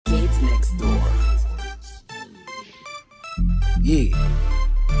Yeah.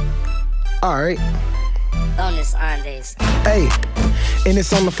 Alright. Bonus Andes. Hey, and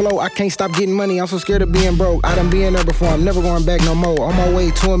it's on the flow. I can't stop getting money. I'm so scared of being broke. I done been there before. I'm never going back no more. On my way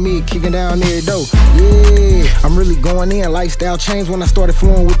to a mid, kicking down there dough. Yeah, I'm really going in. Lifestyle changed when I started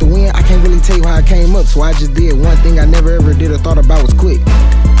flowing with the wind. I can't really tell you how I came up, so I just did one thing I never ever did or thought about was quit.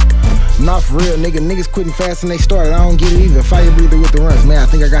 Not for real, nigga. Niggas quitting fast and they started. I don't get it either. Fire breather with the runs, man. I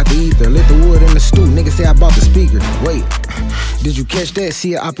think I got the ether. Lit the wood in the stew. Niggas say I bought the speaker. Wait, did you catch that?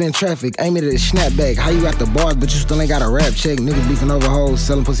 See it up in traffic. Aim it at a snapback. How you got the bars, but you still ain't got a rap check? Niggas beefing over hoes,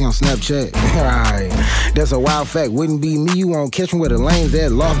 selling pussy on Snapchat. Alright, that's a wild fact. Wouldn't be me, you won't catch me where the lanes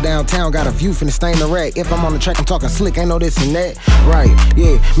at. Loft downtown, got a view finna stain the rack. If I'm on the track, I'm talking slick. Ain't no this and that. Right,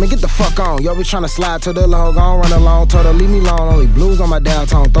 yeah, man, get the fuck on. Yo, be trying to slide to the low, gon' run along. Told her, leave me alone. Only blues on my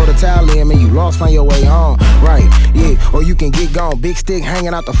downtown. Throw the towel in, man, you lost, find your way home. Right, yeah, or you can get gone. Big stick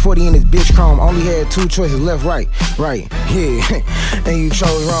hanging out the 40 in this bitch chrome. Only had two choices, left, right, yeah. And you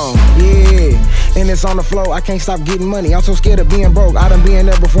chose wrong, yeah. And it's on the flow, I can't stop getting money. I'm so scared of being broke, I done been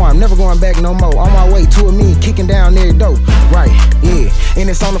there before. I'm never going back no more. On my way to a million, kicking down there dope. Right, yeah. And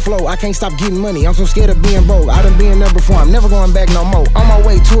it's on the flow, I can't stop getting money. I'm so scared of being broke, I done been there before. I'm never going back no more. On my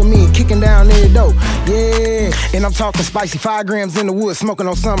way to a million, kicking down there dope. Yeah. And I'm talking spicy, 5 grams in the woods, smoking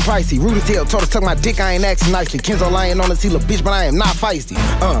on something pricey. Rude as hell, told her suck my dick, I ain't acting nicely. Kenzo lying on the seal of bitch, but I am not feisty.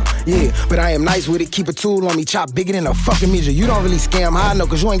 Yeah, but I am nice with it. Keep a tool on me, chop bigger than a fucking midget. You don't really scam high, no,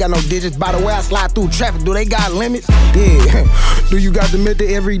 cause you ain't got no digits. By the way, I slide through traffic, do they got limits? Yeah. Do you got the method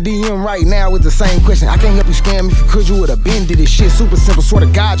every DM right now with the same question? I can't help you scam. If you could, you would've been did this shit. Super simple, swear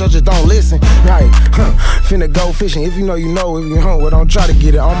to God, y'all just don't listen. Right, finna go fishing. If you know, you know. If you don't, well, don't try to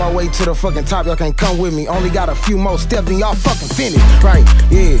get it. On my way to the fucking top, y'all can't come with me. Only got a few more steps and y'all fucking finished. Right,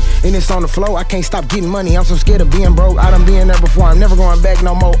 yeah. And it's on the flow, I can't stop getting money. I'm so scared of being broke, I done been there before. I'm never going back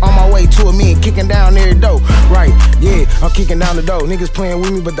no more. On my way to a million, kicking down there dope. Right, yeah, I'm kicking down the door. Niggas playing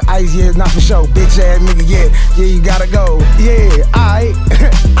with me, but the ice, yeah, it's not for show. Bitch ass nigga, yeah, you gotta go. Yeah,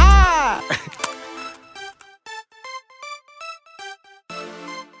 aight.